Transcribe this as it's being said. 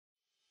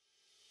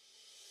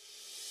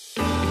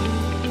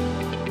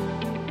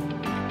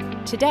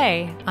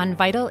Today on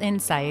Vital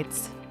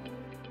Insights.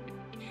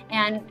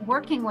 And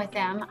working with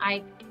them,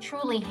 I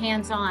truly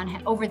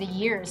hands-on over the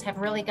years have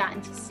really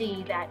gotten to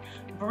see that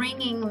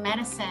bringing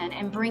medicine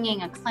and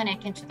bringing a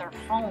clinic into their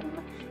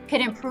home could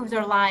improve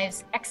their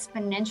lives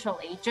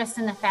exponentially, just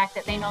in the fact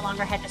that they no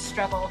longer had to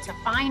struggle to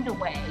find a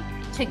way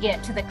to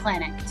get to the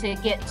clinic, to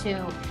get to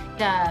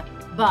the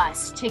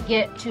bus, to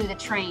get to the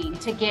train,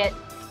 to get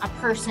a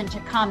person to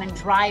come and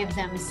drive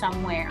them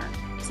somewhere.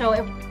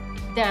 So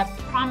the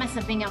promise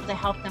of being able to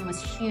help them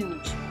was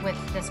huge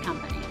with this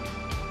company.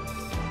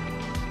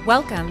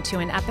 Welcome to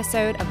an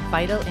episode of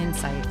Vital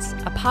Insights,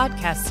 a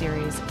podcast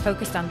series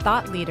focused on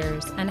thought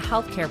leaders and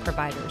healthcare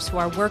providers who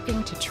are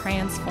working to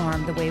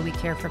transform the way we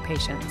care for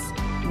patients,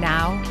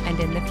 now and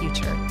in the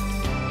future.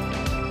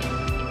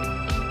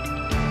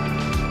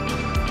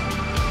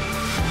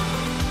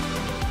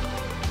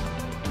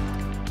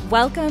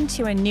 Welcome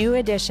to a new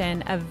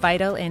edition of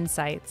Vital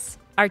Insights.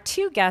 Our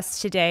two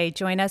guests today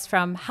join us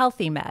from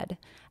HealtheMed,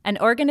 an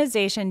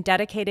organization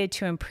dedicated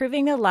to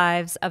improving the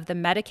lives of the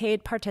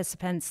Medicaid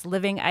participants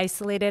living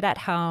isolated at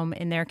home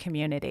in their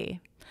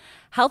community.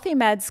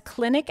 HealtheMed's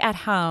Clinic at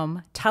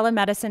Home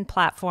telemedicine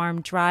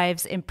platform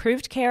drives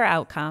improved care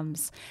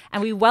outcomes,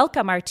 and we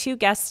welcome our two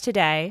guests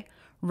today,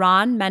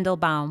 Ron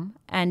Mendelbaum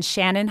and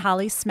Shannon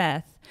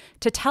Holley-Smith,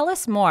 to tell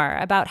us more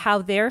about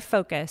how their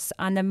focus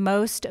on the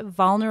most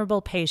vulnerable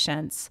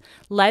patients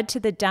led to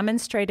the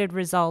demonstrated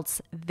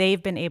results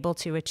they've been able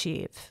to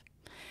achieve.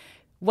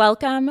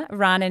 Welcome,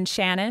 Ron and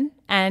Shannon.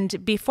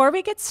 And before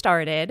we get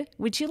started,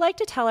 would you like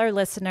to tell our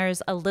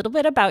listeners a little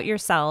bit about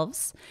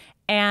yourselves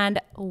and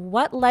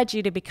what led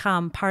you to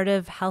become part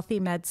of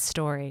HealtheMed's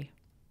story?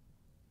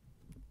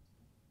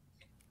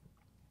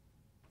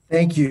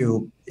 Thank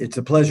you. It's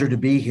a pleasure to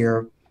be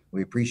here.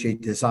 We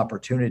appreciate this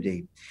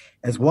opportunity.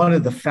 As one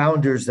of the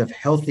founders of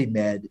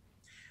HealtheMed,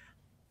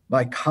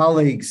 my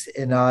colleagues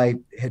and I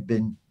had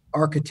been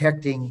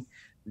architecting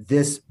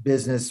this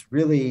business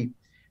really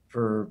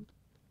for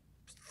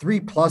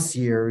 3+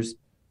 years,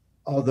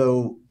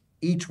 although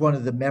each one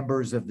of the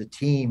members of the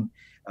team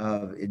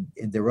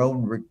in their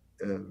own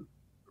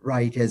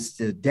right has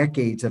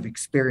decades of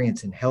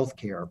experience in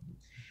healthcare.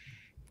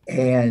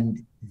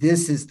 And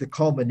this is the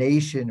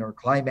culmination or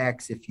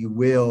climax, if you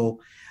will,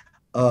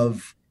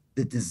 of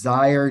the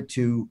desire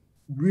to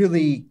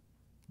really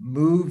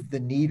move the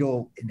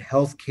needle in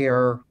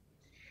healthcare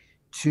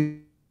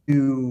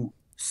to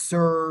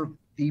serve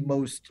the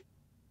most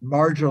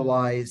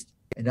marginalized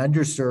and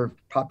underserved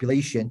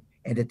population,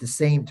 and at the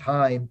same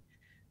time,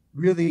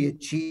 really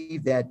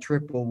achieve that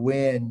triple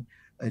win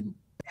and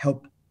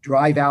help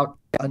drive out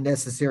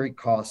unnecessary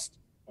costs,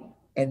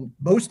 and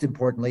most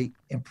importantly,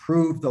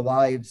 improve the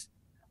lives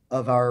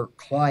of our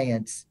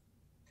clients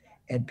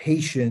and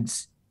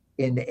patients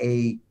in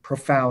a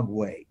profound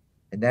way.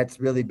 And that's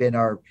really been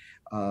our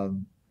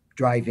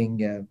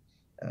driving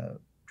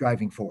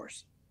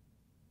force.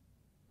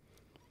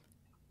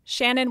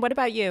 Shannon, what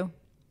about you?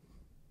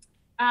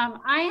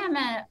 I am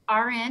an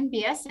RN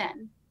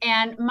BSN,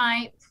 and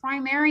my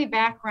primary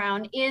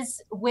background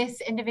is with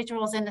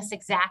individuals in this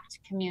exact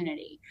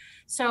community.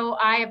 So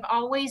I've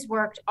always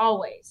worked,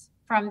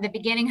 from the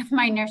beginning of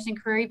my nursing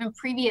career, even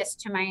previous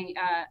to my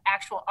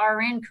actual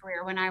RN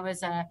career when I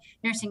was a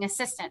nursing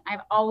assistant,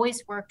 I've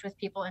always worked with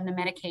people in the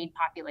Medicaid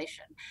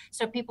population.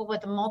 So people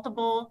with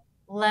multiple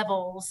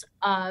levels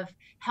of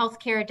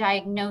healthcare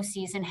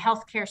diagnoses and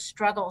healthcare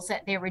struggles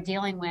that they were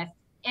dealing with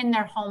in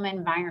their home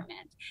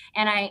environment.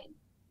 And I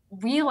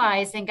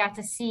realized and got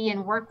to see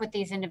and work with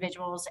these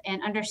individuals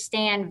and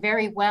understand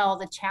very well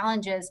the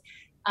challenges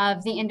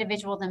of the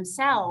individual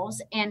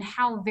themselves and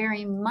how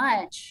very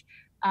much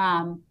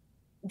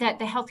that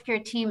the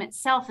healthcare team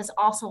itself is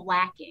also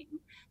lacking.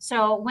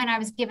 So when I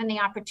was given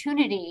the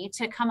opportunity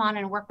to come on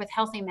and work with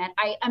HealtheMed,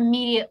 I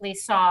immediately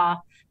saw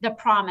the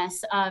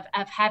promise of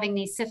having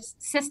these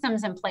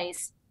systems in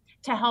place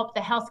to help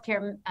the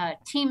healthcare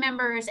team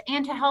members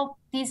and to help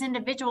these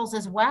individuals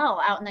as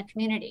well out in the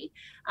community.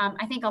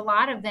 I think a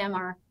lot of them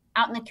are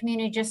out in the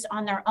community just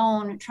on their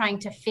own, trying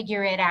to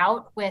figure it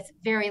out with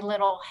very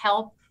little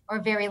help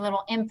or very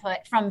little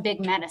input from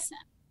big medicine.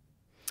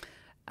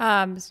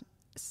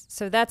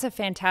 So that's a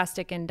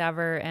fantastic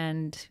endeavor.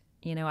 And,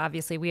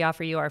 obviously we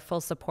offer you our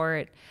full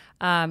support.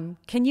 Can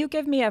you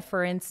give me a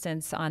for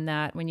instance on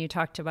that when you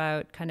talked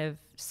about kind of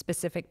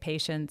specific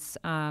patients,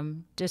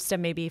 just to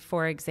maybe,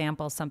 for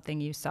example, something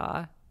you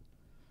saw?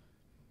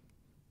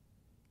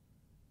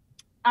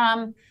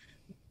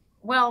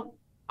 Well,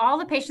 all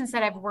the patients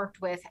that I've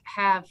worked with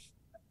have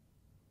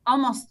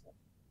almost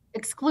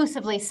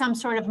exclusively some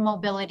sort of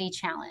mobility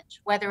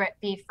challenge, whether it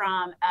be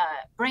from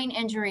a brain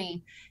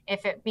injury,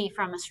 if it be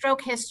from a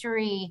stroke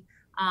history,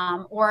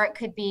 or it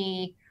could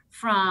be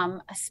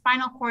from a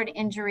spinal cord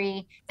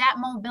injury. That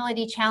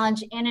mobility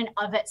challenge in and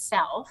of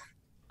itself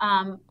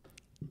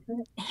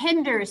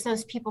hinders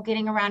those people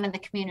getting around in the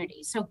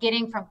community. So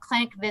getting from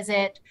clinic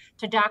visit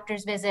to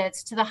doctor's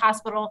visits to the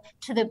hospital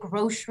to the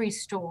grocery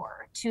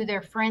store to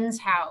their friend's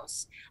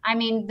house. I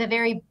mean, the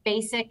very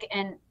basic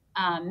and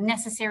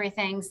necessary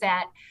things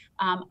that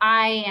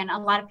I and a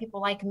lot of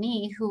people like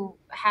me who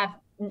have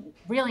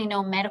really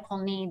no medical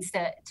needs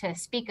to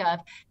speak of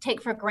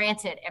take for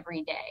granted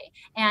every day.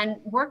 And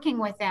working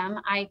with them,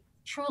 I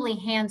truly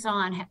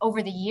hands-on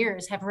over the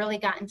years have really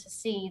gotten to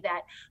see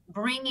that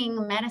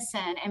bringing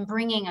medicine and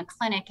bringing a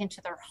clinic into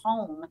their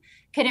home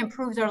could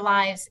improve their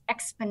lives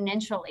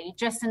exponentially,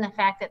 just in the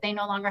fact that they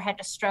no longer had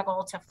to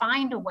struggle to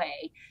find a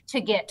way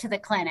to get to the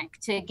clinic,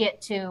 to get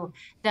to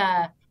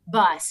the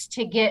bus,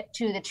 to get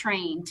to the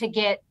train, to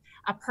get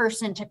a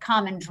person to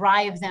come and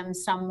drive them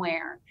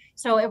somewhere.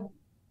 So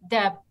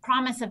the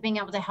promise of being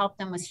able to help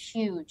them was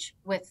huge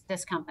with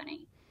this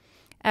company.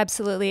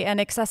 Absolutely.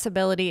 And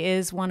accessibility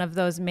is one of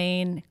those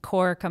main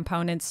core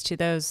components to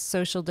those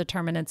social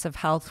determinants of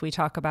health we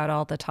talk about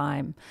all the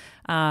time.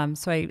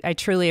 So I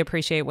truly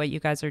appreciate what you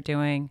guys are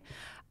doing.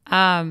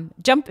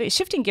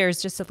 Shifting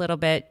gears just a little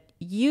bit,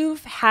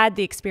 you've had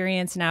the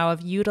experience now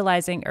of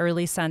utilizing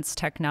early sense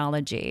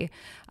technology.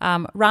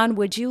 Ron,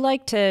 would you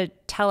like to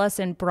tell us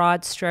in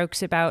broad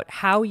strokes about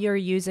how you're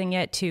using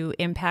it to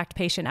impact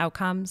patient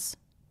outcomes?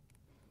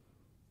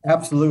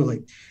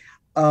 Absolutely.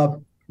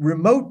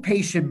 Remote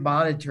patient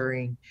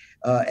monitoring,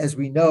 as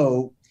we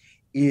know,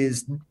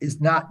 is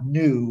not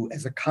new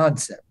as a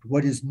concept.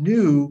 What is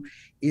new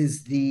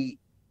is the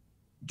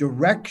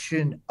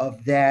direction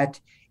of that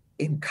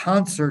in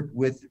concert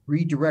with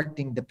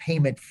redirecting the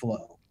payment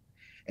flow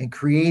and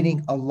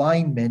creating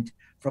alignment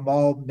from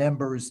all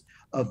members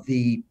of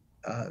the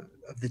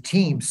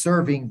team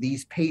serving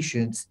these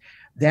patients.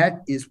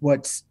 That is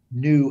what's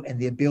new, and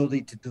the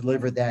ability to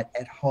deliver that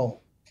at home.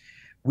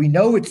 We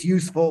know it's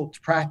useful, it's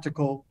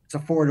practical, it's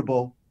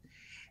affordable.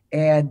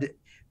 And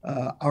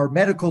our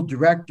medical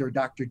director,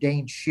 Dr.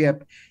 Dane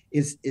Shipp,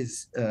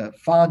 is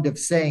fond of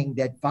saying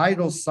that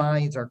vital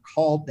signs are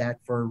called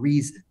that for a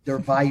reason. They're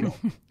vital.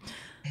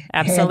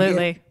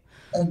 Absolutely.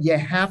 And you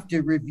have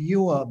to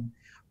review them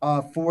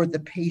for the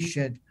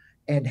patient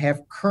and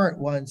have current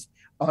ones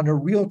on a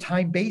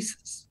real-time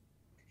basis.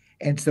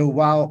 And so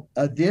while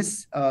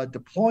this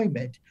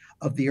deployment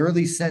of the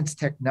early sense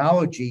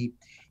technology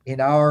in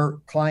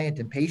our client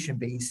and patient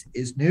base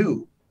is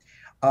new,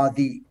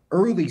 the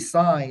early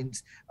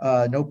signs,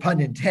 no pun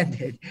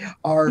intended,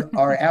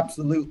 are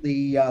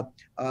absolutely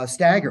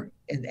staggering.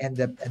 And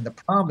the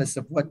promise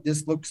of what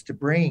this looks to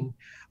bring.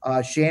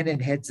 Shannon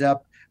heads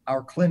up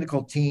our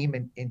clinical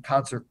team in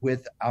concert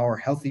with our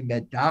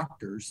HealtheMed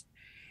doctors,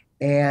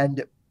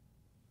 and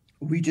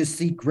we just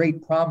see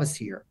great promise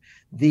here.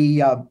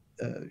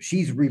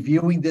 She's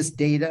reviewing this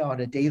data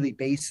on a daily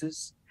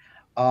basis.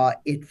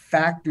 It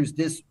factors,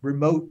 this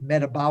remote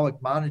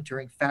metabolic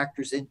monitoring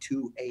factors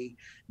into a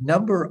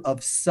number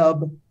of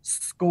sub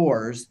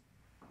scores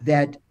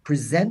that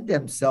present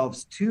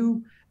themselves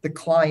to the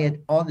client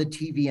on the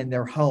TV in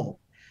their home.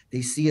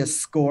 They see a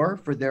score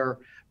for their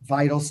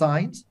vital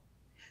signs.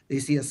 They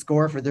see a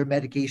score for their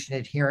medication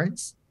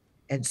adherence.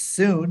 And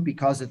soon,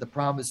 because of the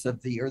promise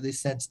of the early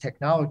sense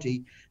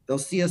technology, they'll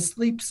see a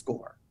sleep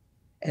score.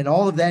 And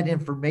all of that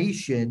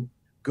information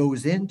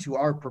goes into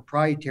our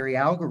proprietary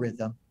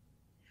algorithm,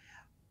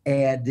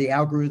 and the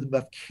algorithm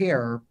of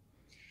care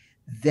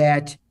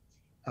that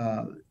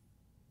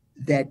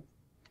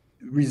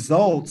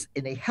results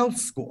in a health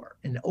score,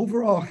 an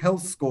overall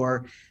health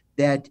score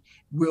that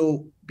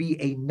will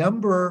be a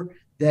number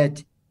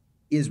that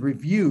is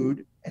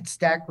reviewed and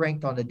stack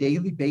ranked on a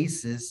daily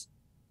basis.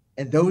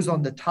 And those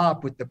on the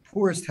top with the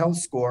poorest health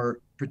score,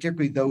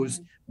 particularly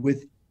those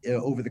with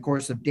over the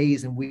course of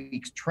days and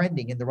weeks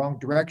trending in the wrong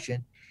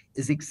direction,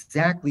 is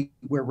exactly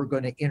where we're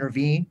going to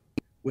intervene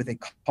with a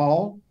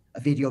call, a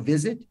video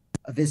visit,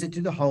 a visit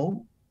to the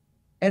home,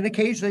 and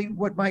occasionally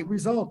what might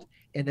result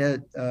in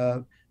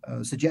a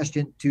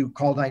suggestion to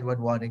call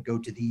 911 and go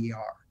to the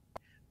ER.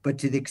 But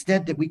to the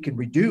extent that we can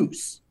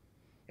reduce,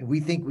 and we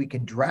think we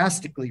can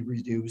drastically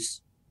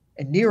reduce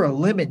and near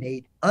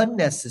eliminate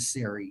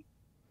unnecessary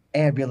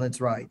ambulance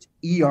rides,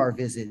 ER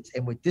visits,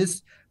 and with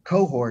this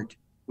cohort,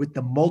 with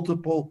the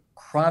multiple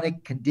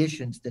chronic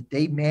conditions that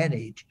they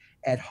manage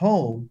at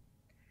home,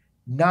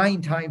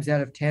 9 times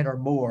out of 10 or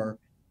more,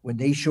 when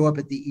they show up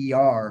at the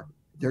ER,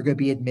 they're going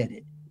to be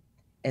admitted.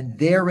 And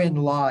therein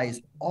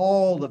lies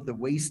all of the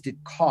wasted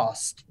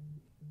cost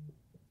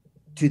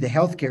to the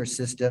healthcare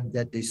system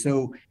that they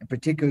so, and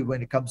particularly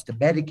when it comes to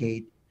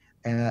Medicaid,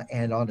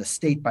 and on a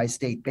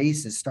state-by-state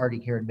basis, starting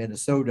here in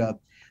Minnesota,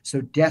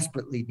 so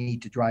desperately need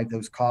to drive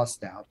those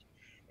costs out,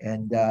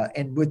 and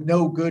with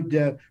no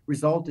good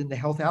result in the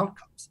health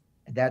outcomes.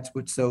 And that's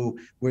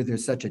where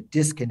there's such a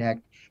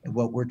disconnect in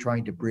what we're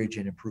trying to bridge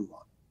and improve on.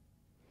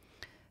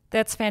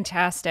 That's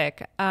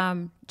fantastic.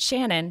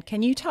 Shannon,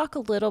 can you talk a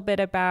little bit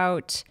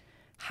about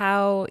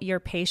how your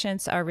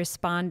patients are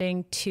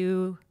responding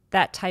to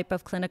that type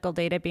of clinical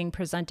data being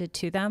presented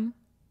to them?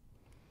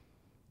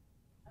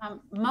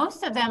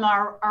 Most of them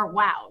are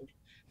wowed.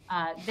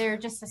 They're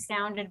just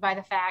astounded by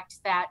the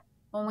fact that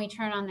when we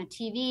turn on the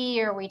TV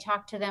or we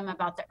talk to them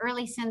about the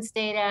early sense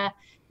data,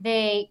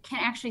 they can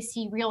actually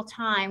see real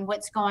time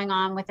what's going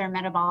on with their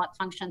metabolic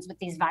functions with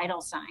these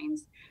vital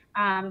signs.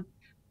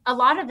 a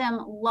lot of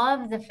them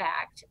love the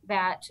fact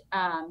that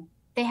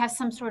they have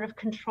some sort of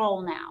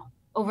control now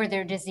over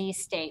their disease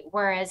state,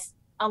 whereas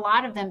a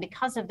lot of them,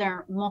 because of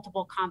their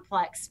multiple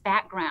complex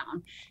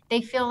background,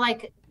 they feel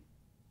like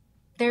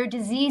their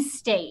disease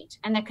state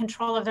and the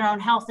control of their own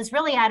health is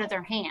really out of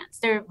their hands.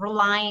 They're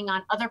relying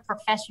on other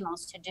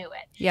professionals to do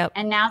it. Yep.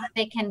 And now that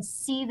they can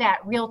see that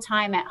real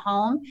time at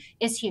home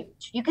is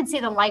huge. You can see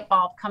the light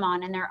bulb come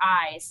on in their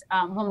eyes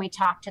when we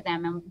talk to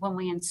them and when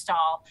we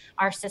install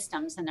our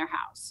systems in their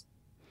house.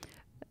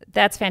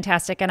 That's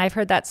fantastic. And I've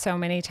heard that so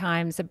many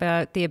times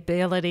about the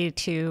ability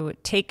to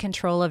take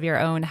control of your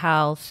own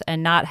health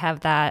and not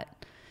have that,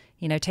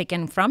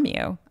 taken from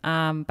you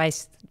by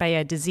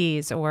a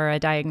disease or a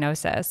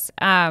diagnosis.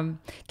 Can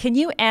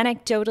you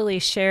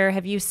anecdotally share,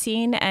 have you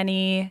seen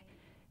any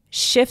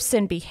shifts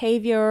in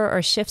behavior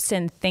or shifts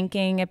in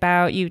thinking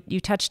about, you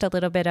touched a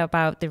little bit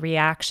about the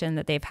reaction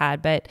that they've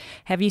had, but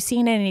have you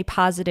seen any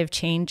positive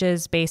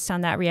changes based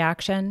on that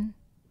reaction?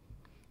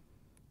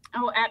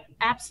 Oh,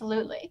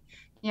 absolutely.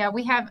 Yeah,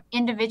 we have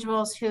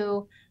individuals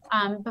who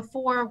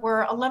before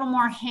were a little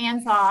more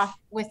hands-off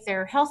with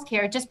their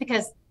healthcare just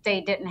because they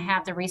didn't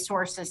have the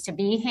resources to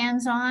be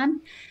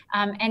hands-on.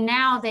 And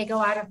now they go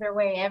out of their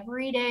way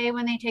every day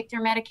when they take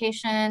their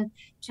medication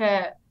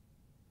to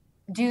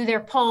do their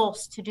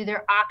pulse, to do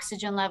their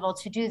oxygen level,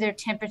 to do their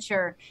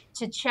temperature,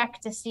 to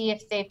check to see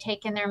if they've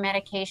taken their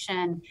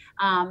medication,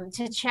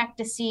 to check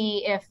to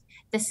see if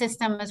the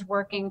system is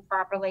working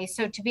properly.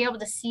 So to be able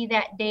to see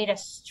that data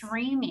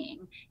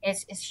streaming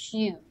is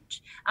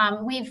huge.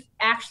 We've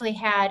actually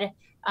had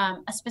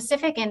a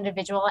specific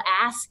individual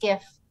ask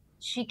if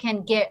she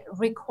can get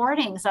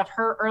recordings of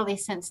her early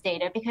sense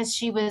data because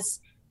she was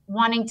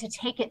wanting to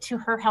take it to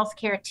her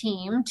healthcare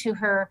team, to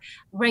her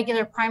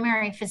regular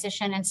primary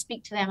physician, and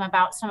speak to them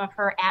about some of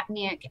her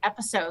apneic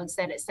episodes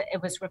that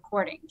it was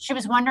recording. She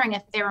was wondering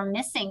if there were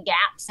missing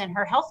gaps in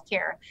her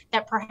healthcare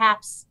that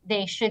perhaps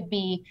they should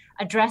be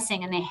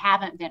addressing, and they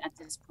haven't been at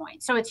this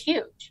point. So it's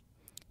huge.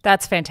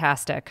 That's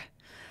fantastic.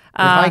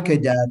 If I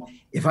could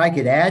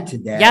add to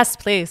that. Yes,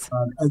 please.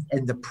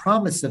 And the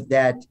promise of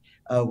that,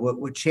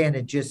 what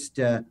Shannon just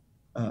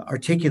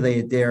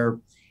articulated there,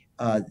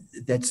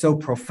 that's so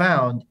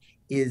profound,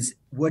 is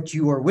what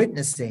you are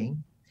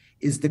witnessing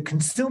is the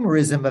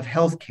consumerism of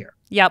healthcare.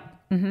 Yep.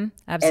 Mm-hmm.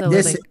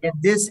 Absolutely.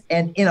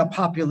 And in a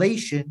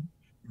population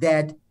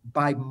that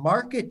by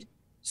market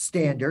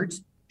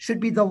standards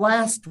should be the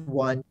last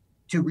one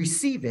to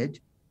receive it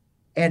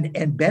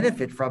and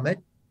benefit from it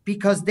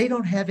because they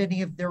don't have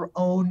any of their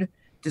own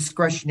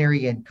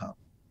discretionary income.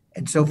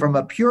 And so from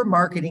a pure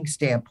marketing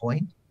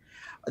standpoint,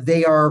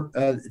 this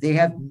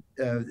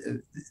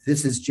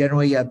is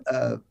generally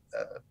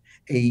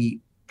a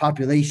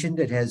population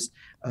that has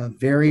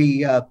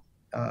very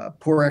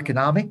poor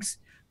economics,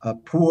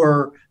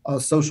 poor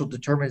social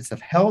determinants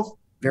of health,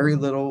 very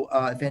little,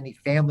 if any,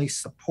 family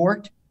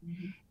support.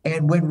 Mm-hmm.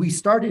 And when we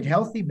started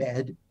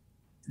HealtheMed,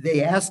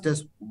 they asked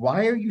us,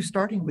 why are you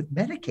starting with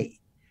Medicaid?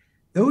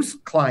 Those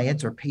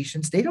clients or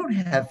patients, they don't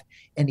have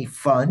any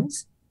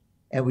funds.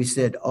 And we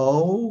said,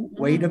 oh,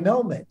 wait a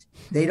moment.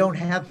 They don't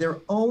have their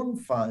own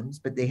funds,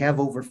 but they have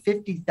over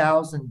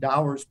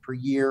 $50,000 per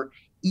year,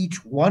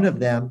 each one of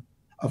them,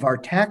 of our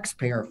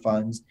taxpayer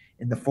funds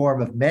in the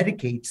form of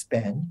Medicaid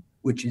spend,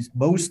 which is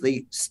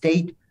mostly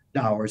state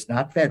dollars,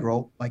 not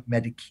federal, like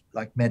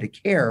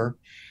Medicare.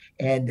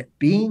 And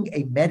being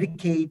a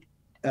Medicaid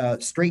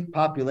straight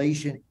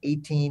population,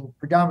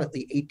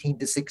 predominantly 18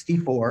 to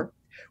 64,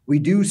 we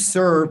do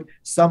serve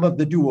some of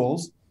the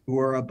duals who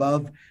are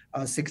above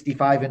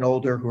 65 and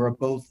older, who are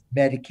both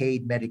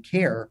Medicaid,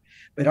 Medicare.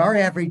 But our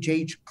average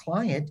age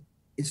client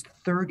is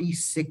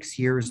 36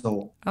 years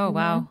old. Oh,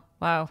 wow.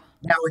 Wow.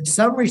 Now, in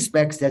some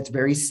respects, that's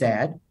very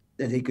sad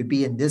that they could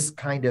be in this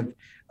kind of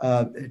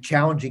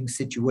challenging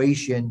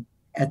situation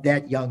at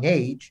that young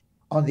age.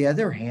 On the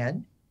other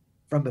hand,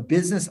 from a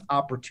business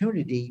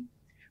opportunity,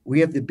 we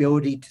have the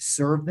ability to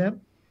serve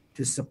them,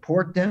 to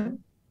support them,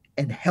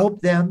 and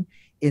help them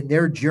in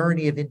their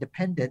journey of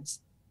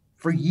independence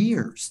for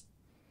years,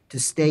 to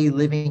stay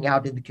living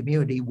out in the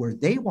community where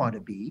they want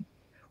to be,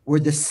 where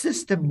the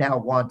system now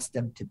wants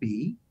them to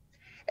be,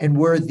 and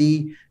where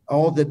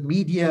all the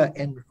media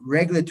and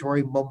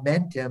regulatory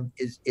momentum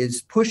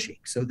is pushing.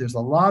 So there's a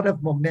lot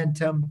of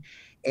momentum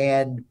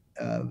and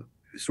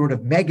sort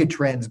of mega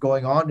trends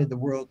going on in the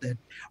world that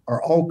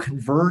are all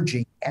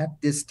converging at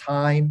this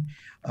time,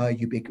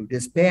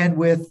 ubiquitous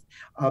bandwidth,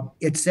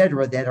 et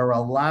cetera, that are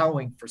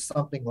allowing for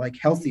something like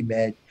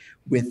HealtheMed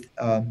with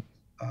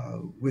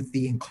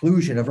the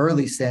inclusion of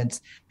early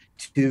sense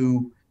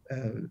to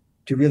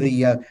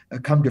really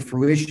come to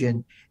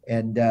fruition.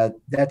 And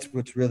that's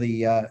what's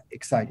really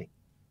exciting.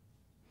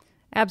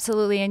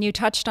 Absolutely. And you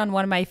touched on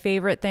one of my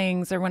favorite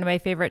things, or one of my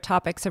favorite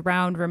topics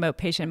around remote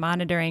patient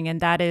monitoring, and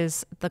that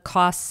is the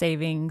cost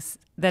savings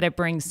that it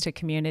brings to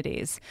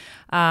communities.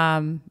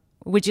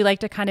 Would you like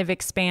to kind of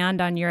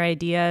expand on your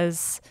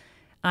ideas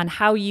on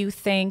how you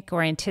think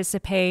or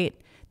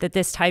anticipate that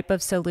this type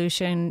of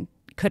solution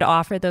could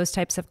offer those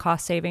types of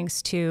cost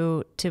savings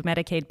to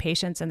Medicaid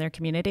patients and their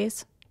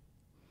communities?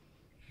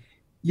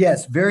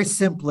 Yes, very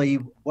simply,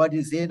 what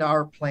is in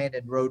our plan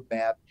and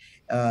roadmap,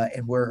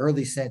 and where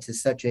Early Sense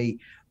is such a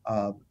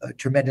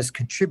tremendous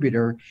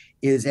contributor,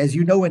 is, as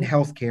you know, in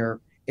healthcare,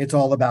 it's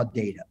all about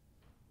data.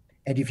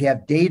 And if you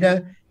have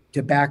data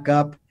to back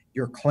up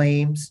your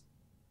claims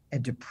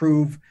and to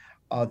prove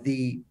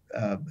the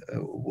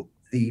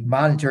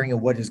monitoring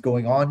of what is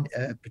going on,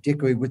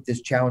 particularly with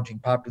this challenging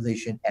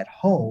population at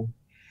home,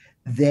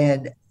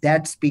 then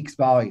that speaks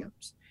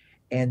volumes.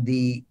 And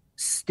the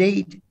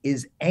state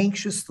is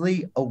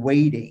anxiously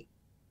awaiting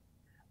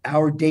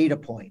our data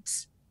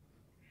points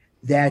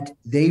that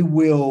they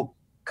will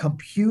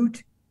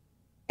compute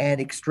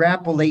and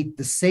extrapolate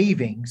the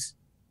savings,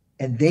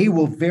 and they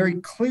will very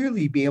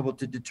clearly be able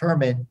to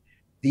determine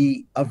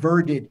the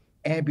averted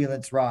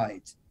ambulance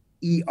rides,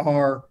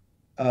 ER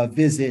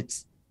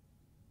visits,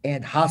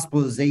 and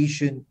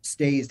hospitalization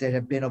stays that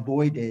have been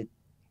avoided.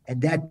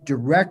 And that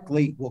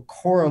directly will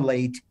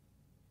correlate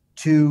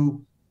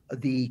to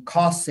the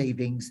cost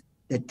savings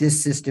that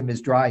this system is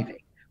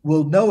driving.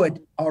 We'll know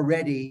it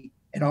already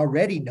and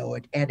already know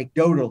it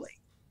anecdotally,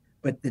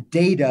 but the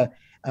data,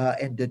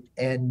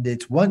 and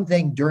it's one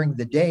thing during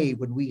the day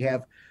when we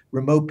have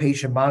remote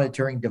patient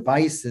monitoring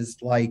devices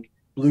like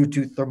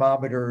Bluetooth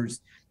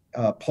thermometers,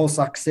 pulse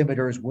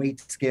oximeters, weight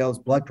scales,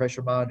 blood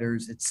pressure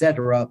monitors, et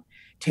cetera,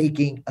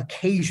 taking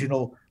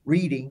occasional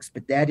readings,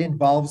 but that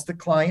involves the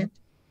client.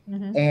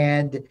 Mm-hmm.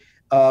 And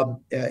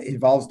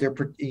involves their,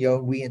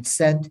 we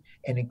incent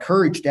and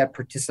encourage that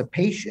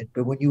participation.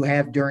 But when you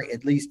have during,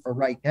 at least for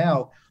right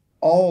now,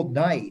 all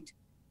night,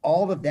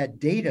 all of that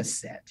data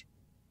set,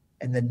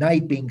 and the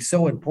night being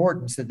so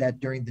important so that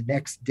during the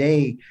next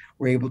day,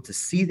 we're able to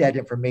see that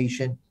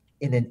information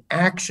in an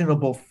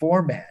actionable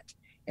format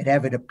and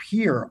have it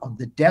appear on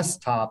the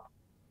desktop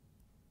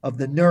of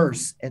the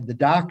nurse and the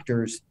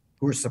doctors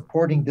who are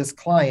supporting this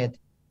client.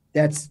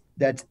 That's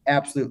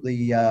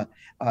absolutely,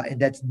 and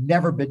that's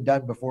never been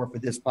done before for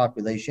this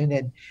population.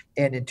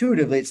 And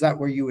intuitively, it's not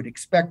where you would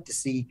expect to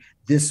see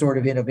this sort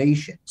of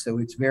innovation. So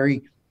it's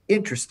very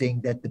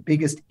interesting that the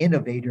biggest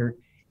innovator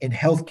in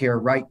healthcare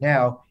right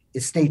now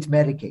is states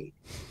Medicaid,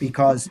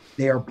 because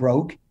they are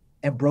broke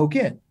and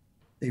broken.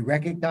 They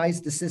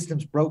recognize the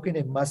system's broken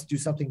and must do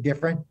something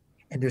different,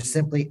 and they're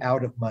simply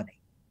out of money.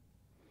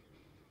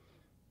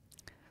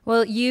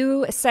 Well,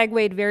 you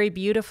segued very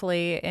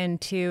beautifully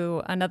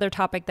into another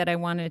topic that I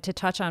wanted to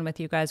touch on with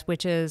you guys,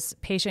 which is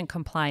patient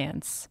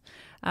compliance.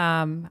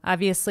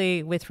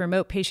 Obviously, with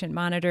remote patient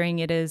monitoring,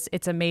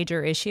 it's a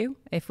major issue.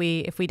 If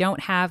we don't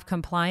have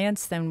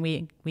compliance, then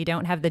we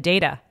don't have the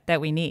data that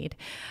we need.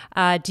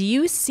 Do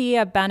you see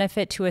a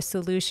benefit to a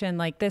solution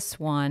like this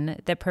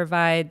one that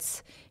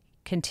provides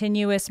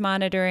continuous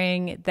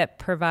monitoring, that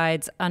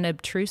provides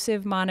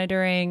unobtrusive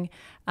monitoring,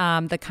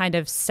 the kind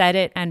of set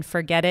it and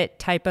forget it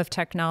type of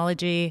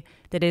technology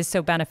that is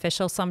so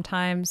beneficial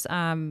sometimes?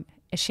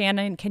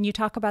 Shannon, can you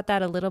talk about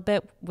that a little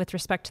bit with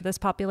respect to this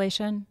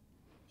population?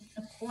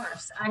 Of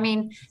course. I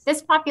mean,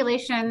 this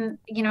population,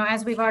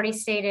 as we've already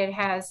stated,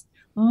 has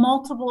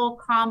multiple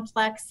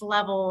complex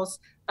levels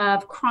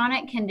of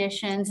chronic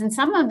conditions, and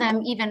some of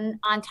them even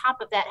on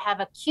top of that have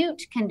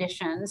acute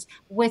conditions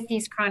with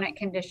these chronic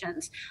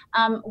conditions.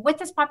 With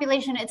this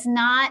population, it's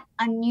not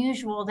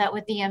unusual that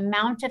with the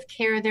amount of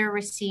care they're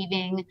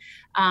receiving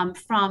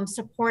from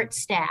support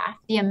staff,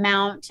 the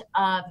amount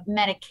of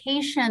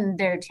medication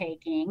they're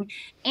taking,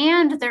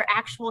 and their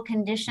actual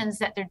conditions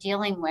that they're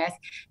dealing with,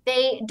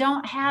 they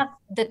don't have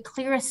the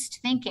clearest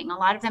thinking. A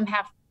lot of them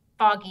have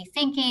foggy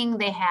thinking,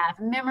 they have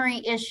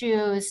memory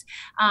issues,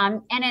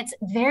 and it's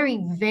very,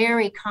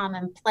 very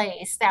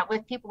commonplace that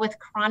with people with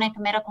chronic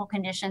medical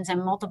conditions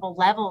and multiple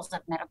levels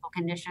of medical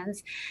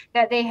conditions,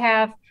 that they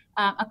have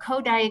a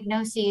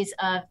co-diagnosis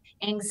of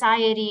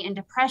anxiety and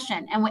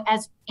depression. And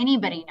as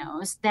anybody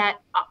knows,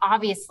 that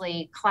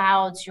obviously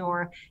clouds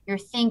your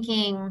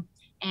thinking,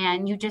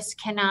 and you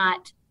just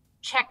cannot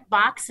check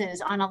boxes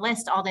on a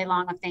list all day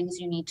long of things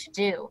you need to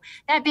do.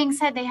 That being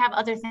said, they have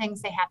other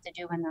things they have to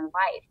do in their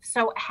life.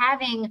 So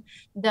having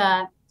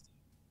the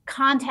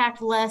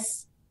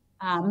contactless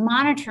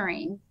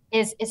monitoring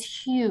is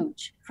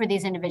huge for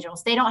these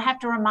individuals. They don't have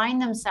to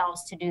remind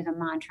themselves to do the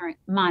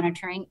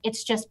monitoring.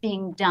 It's just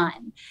being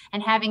done.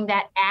 And having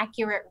that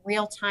accurate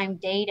real-time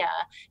data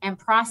and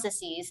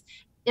processes,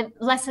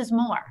 less is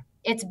more.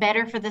 It's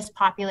better for this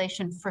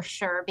population for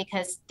sure,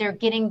 because they're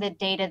getting the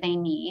data they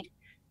need.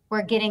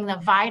 We're getting the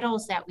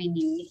vitals that we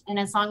need. And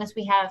as long as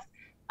we have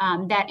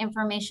that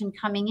information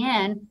coming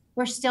in,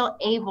 we're still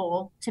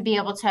able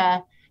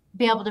to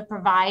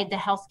provide the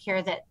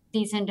healthcare that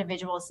these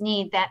individuals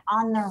need, that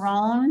on their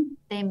own,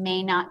 they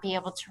may not be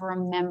able to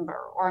remember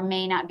or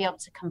may not be able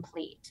to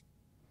complete.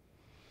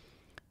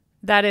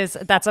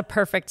 That's a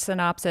perfect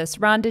synopsis.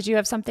 Ron, did you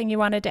have something you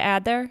wanted to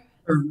add there?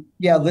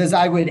 Yeah, Liz,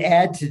 I would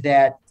add to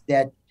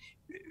that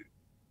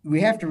we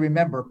have to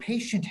remember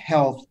patient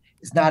health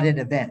is not an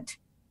event.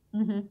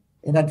 Mm-hmm.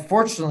 And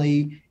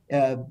unfortunately,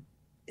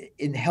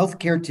 in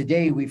healthcare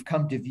today, we've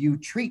come to view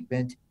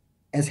treatment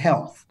as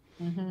health.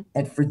 Mm-hmm.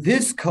 And for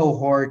this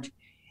cohort,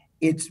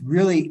 it's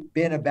really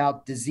been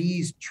about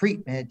disease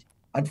treatment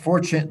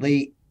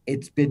Unfortunately,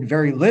 it's been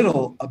very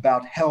little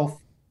about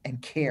health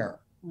and care.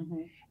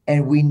 Mhm.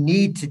 And we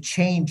need to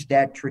change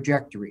that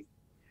trajectory.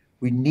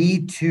 We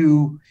need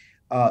to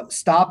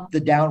stop the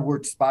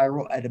downward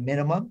spiral at a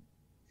minimum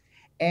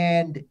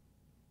and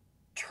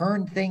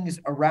turn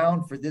things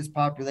around for this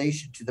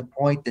population to the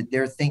point that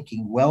they're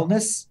thinking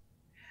wellness,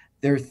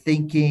 they're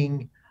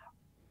thinking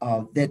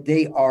that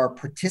they are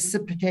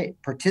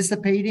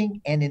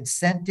participating and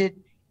incented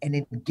and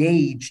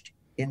engaged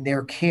in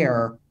their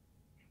care,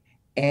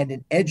 and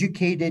an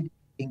educated,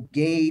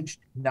 engaged,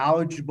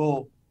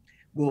 knowledgeable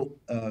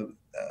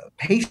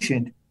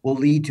patient will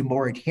lead to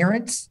more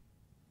adherence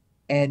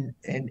and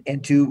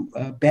to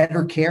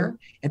better care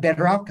and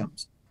better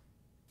outcomes.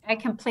 I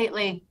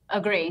completely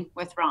agree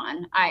with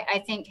Ron.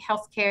 I think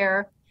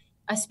healthcare,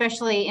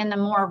 especially in the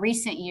more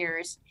recent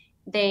years,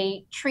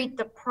 they treat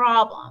the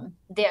problem,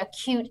 the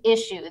acute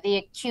issue, the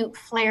acute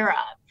flare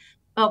up,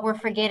 but we're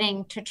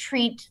forgetting to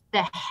treat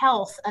the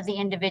health of the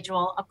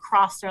individual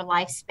across their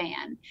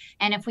lifespan.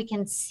 And if we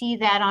can see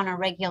that on a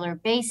regular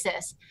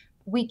basis,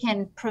 we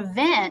can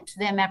prevent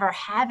them ever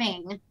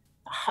having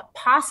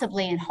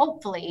possibly and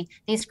hopefully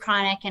these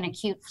chronic and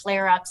acute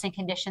flare ups and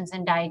conditions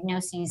and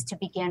diagnoses to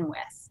begin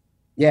with.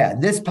 Yeah,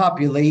 this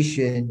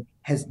population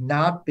has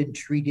not been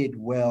treated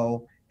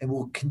well and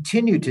will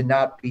continue to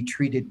not be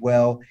treated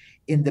well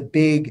in the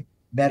big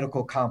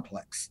medical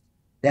complex.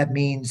 That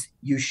means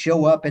you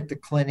show up at the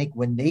clinic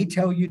when they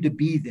tell you to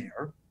be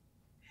there.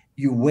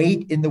 You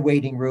wait in the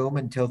waiting room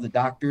until the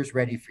doctor is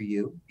ready for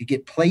you. You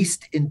get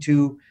placed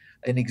into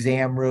an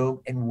exam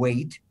room and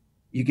wait.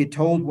 You get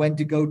told when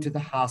to go to the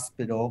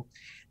hospital.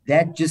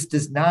 That just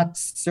does not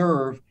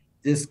serve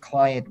this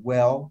client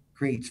well,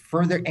 creates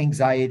further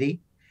anxiety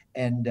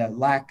and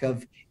lack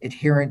of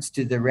adherence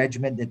to the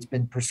regimen that's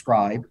been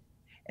prescribed.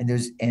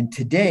 And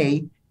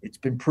today it's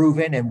been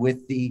proven, and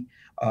with the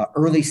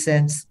Early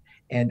Sense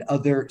and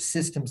other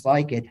systems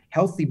like it,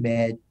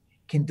 HealtheMed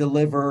can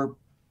deliver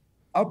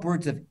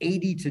upwards of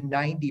 80 to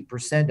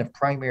 90% of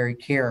primary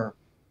care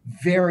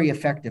very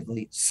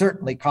effectively,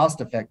 certainly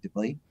cost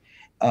effectively,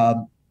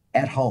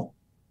 at home.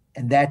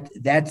 And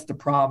that's the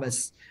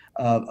promise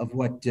of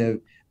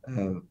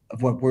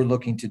what we're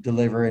looking to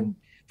deliver, and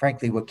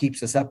frankly, what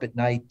keeps us up at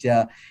night,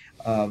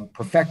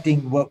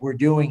 perfecting what we're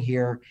doing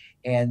here,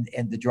 and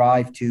the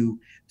drive to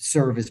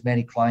serve as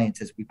many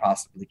clients as we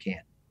possibly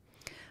can.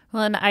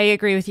 Well, and I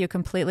agree with you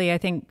completely. I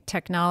think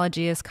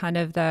technology is kind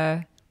of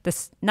the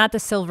not the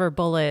silver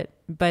bullet,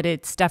 but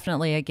it's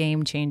definitely a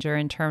game changer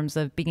in terms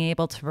of being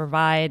able to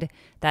provide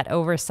that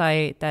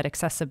oversight, that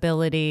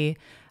accessibility,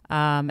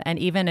 and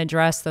even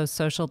address those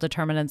social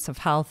determinants of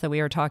health that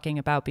we were talking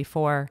about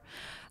before.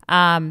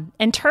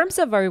 In terms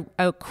of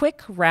a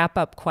quick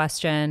wrap-up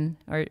question,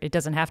 or it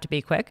doesn't have to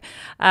be quick,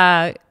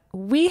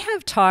 we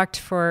have talked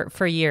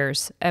for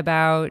years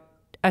about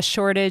a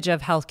shortage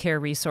of healthcare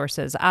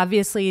resources.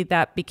 Obviously,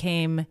 that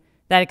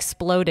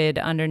exploded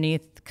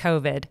underneath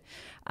COVID.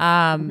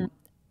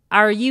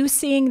 Are you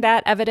seeing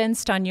that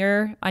evidenced on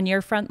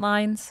your front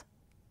lines?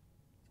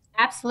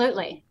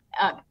 Absolutely.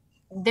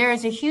 There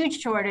is a huge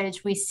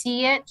shortage. We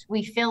see it,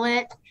 we feel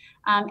it.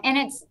 And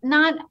it's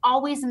not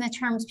always in the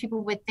terms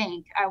people would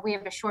think. We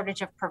have a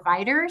shortage of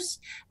providers,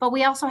 but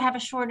we also have a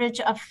shortage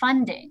of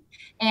funding.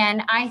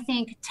 And I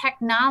think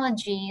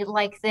technology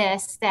like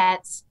this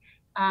that's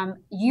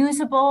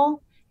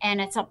usable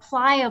and it's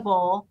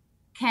applicable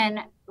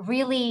can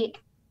really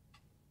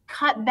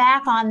cut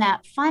back on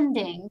that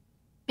funding,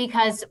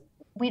 because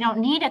we don't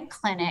need a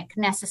clinic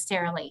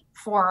necessarily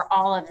for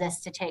all of this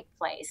to take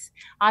place.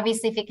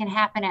 Obviously, if it can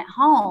happen at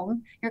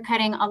home, you're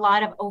cutting a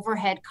lot of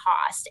overhead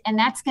cost, and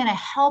that's going to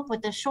help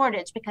with the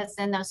shortage, because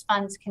then those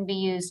funds can be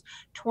used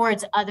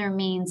towards other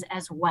means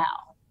as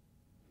well.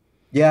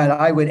 Yeah, and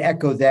I would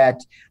echo that,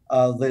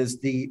 Liz.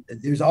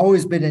 There's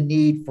always been a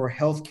need for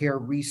healthcare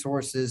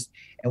resources,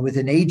 and with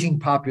an aging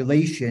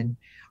population,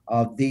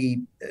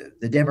 the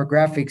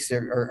demographics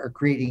are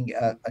creating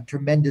a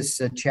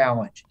tremendous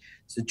challenge.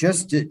 So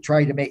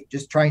trying to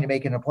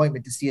make an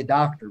appointment to see a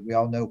doctor, we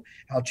all know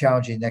how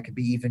challenging that could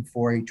be, even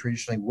for a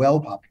traditionally well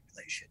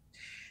population.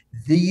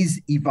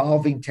 These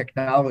evolving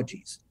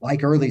technologies,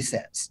 like Early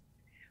Sense,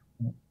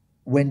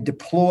 when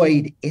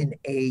deployed in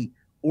a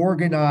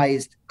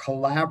organized,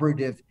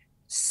 collaborative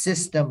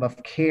system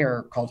of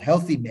care called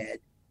HealtheMed,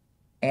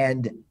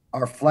 and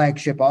our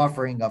flagship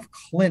offering of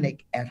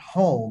Clinic at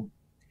Home,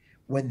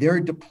 when they're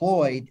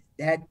deployed,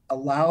 that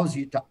allows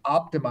you to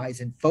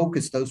optimize and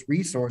focus those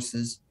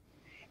resources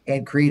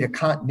and create a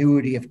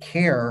continuity of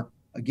care,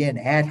 again,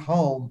 at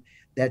home,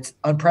 that's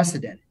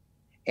unprecedented.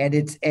 And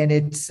it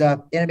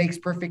makes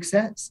perfect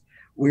sense.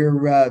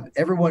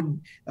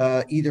 Everyone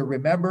either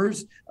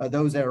remembers,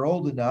 those that are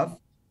old enough,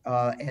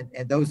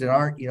 and those that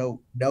aren't,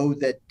 know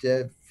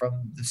that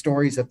from the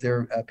stories of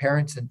their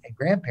parents and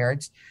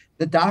grandparents,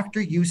 the doctor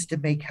used to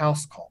make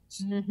house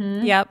calls.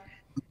 Mm-hmm. Yep.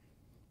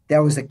 That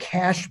was a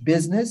cash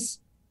business.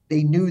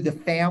 They knew the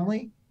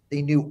family.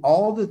 They knew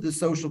all of the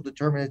social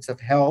determinants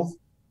of health.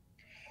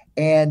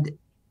 And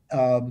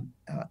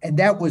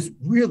that was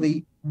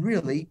really,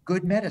 really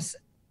good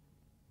medicine.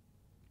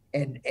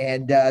 and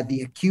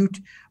the acute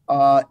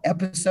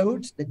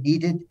episodes that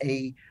needed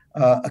a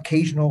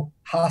occasional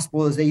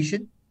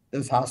hospitalization.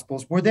 Those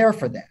hospitals were there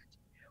for that.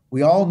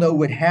 We all know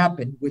what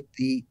happened with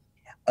the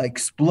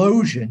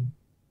explosion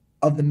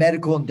of the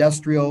medical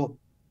industrial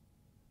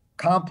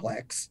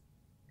complex.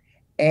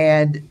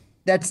 And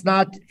that's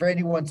not for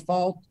anyone's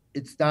fault.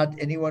 It's not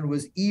anyone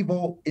was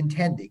evil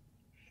intending.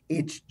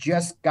 It's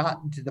just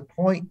gotten to the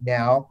point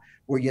now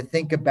where you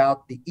think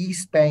about the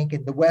East Bank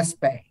and the West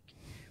Bank.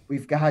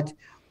 We've got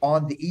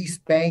on the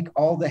East Bank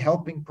all the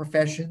helping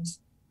professions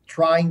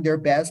trying their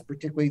best,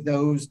 particularly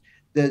those,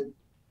 the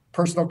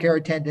personal care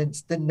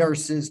attendants, the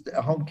nurses,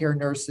 the home care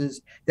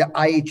nurses, the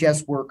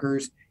IHS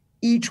workers,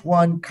 each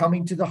one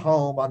coming to the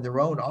home on their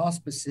own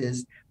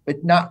auspices,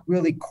 but not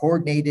really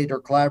coordinated or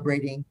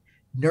collaborating.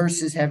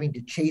 Nurses having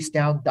to chase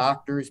down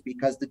doctors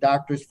because the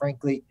doctors,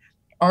 frankly,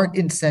 aren't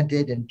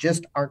incented and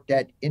just aren't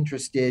that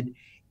interested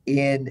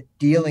in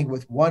dealing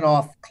with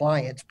one-off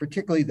clients,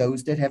 particularly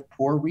those that have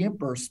poor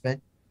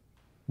reimbursement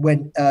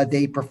when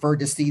they prefer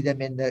to see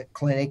them in the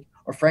clinic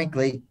or,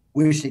 frankly,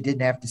 wish they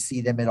didn't have to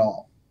see them at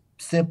all,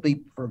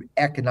 simply for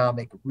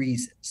economic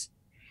reasons.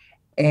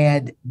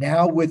 And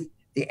now with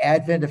the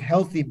advent of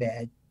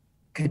HealtheMed,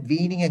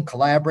 convening and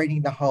collaborating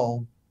in the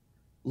home,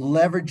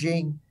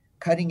 leveraging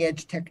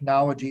cutting-edge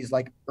technologies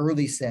like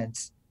Early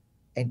Sense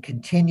and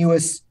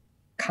continuous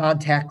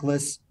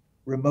contactless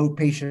remote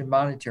patient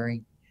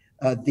monitoring,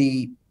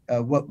 the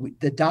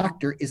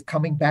doctor is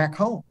coming back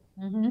home.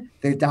 Mm-hmm.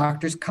 The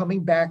doctor's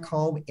coming back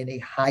home in a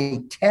high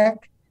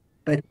tech,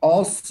 but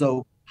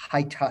also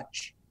high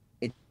touch.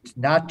 It's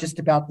not just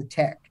about the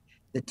tech.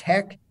 The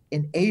tech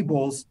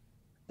enables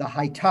the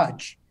high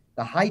touch.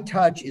 The high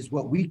touch is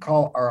what we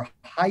call our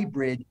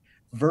hybrid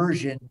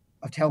version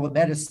of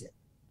telemedicine.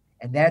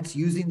 And that's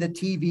using the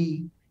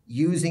TV,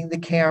 using the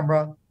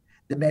camera,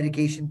 the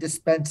medication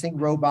dispensing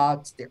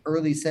robots, the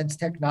Early Sense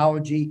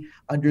technology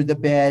under the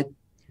bed.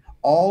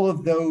 All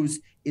of those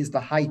is the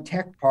high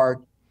tech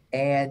part.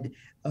 And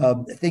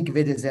think of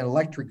it as an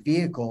electric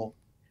vehicle,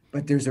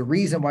 but there's a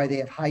reason why they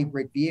have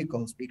hybrid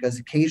vehicles, because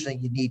occasionally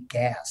you need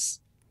gas.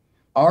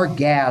 Our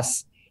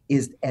gas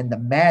is, and the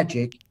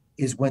magic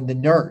is when the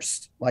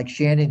nurse, like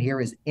Shannon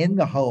here, is in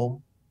the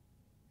home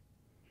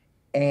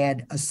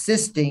and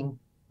assisting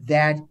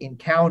that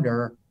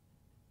encounter.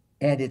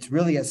 And it's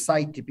really a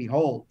sight to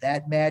behold,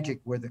 that magic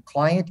where the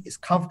client is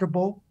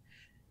comfortable.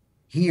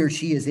 He or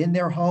she is in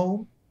their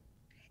home,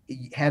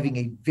 having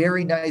a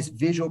very nice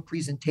visual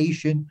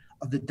presentation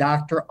of the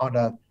doctor on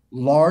a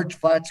large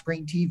flat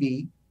screen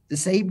TV, the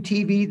same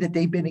TV that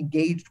they've been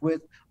engaged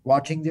with,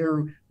 watching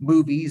their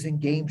movies and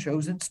game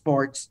shows and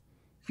sports,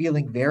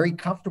 feeling very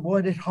comfortable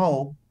and at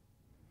home,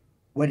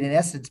 what in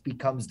essence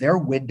becomes their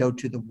window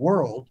to the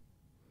world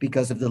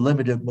because of the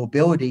limited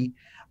mobility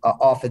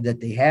often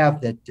that they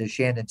have that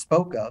Shannon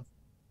spoke of.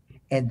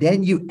 And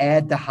then you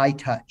add the high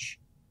touch,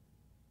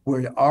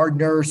 where our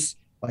nurse,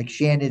 like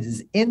Shannon,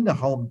 is in the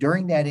home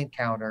during that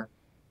encounter.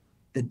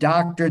 The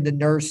doctor, the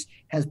nurse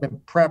has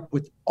been prepped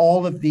with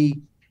all of the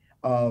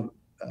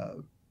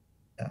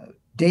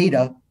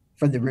data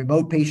from the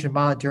remote patient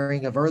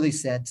monitoring of Early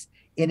Sense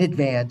in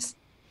advance,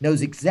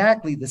 knows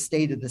exactly the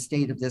state of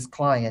this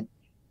client.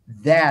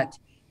 That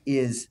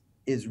is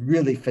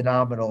really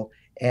phenomenal,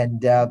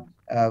 and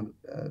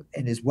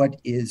is what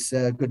is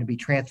going to be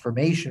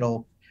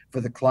transformational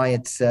for the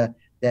clients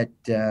that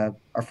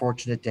are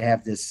fortunate to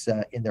have this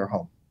in their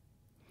home.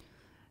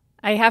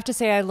 I have to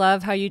say, I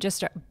love how you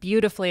just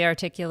beautifully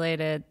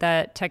articulated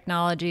that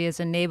technology is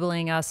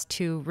enabling us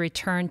to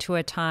return to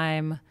a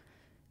time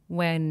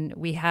when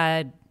we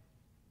had,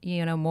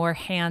 more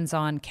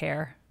hands-on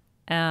care,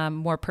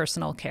 more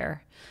personal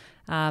care.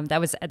 That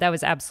was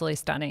absolutely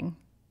stunning.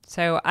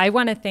 So I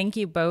want to thank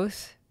you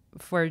both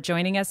for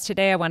joining us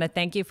today. I want to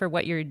thank you for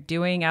what you're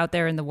doing out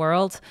there in the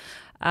world.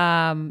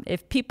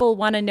 If people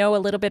want to know a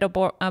little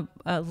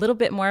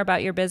bit more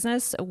about your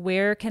business,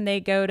 where can they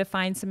go to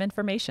find some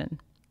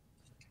information?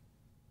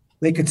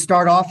 They could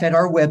start off at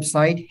our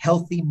website,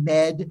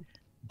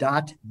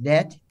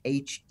 healthymed.net,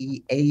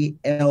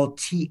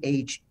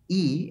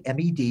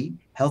 HealtheMed,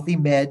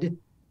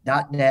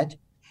 healthymed.net.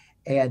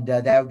 And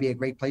that would be a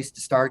great place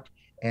to start.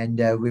 And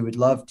we would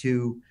love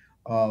to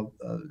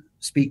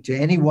speak to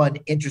anyone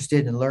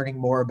interested in learning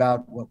more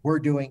about what we're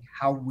doing,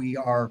 how we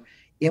are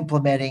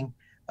implementing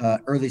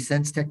Early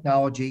Sense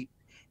technology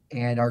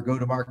and our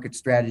go-to-market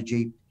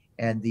strategy,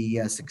 and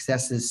the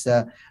successes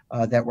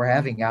that we're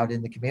having out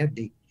in the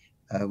community.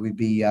 We'd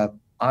be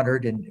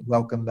honored and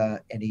welcome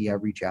any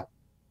reach out.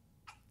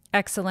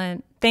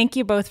 Excellent. Thank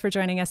you both for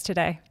joining us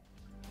today.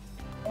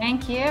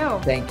 Thank you.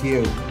 Thank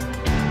you.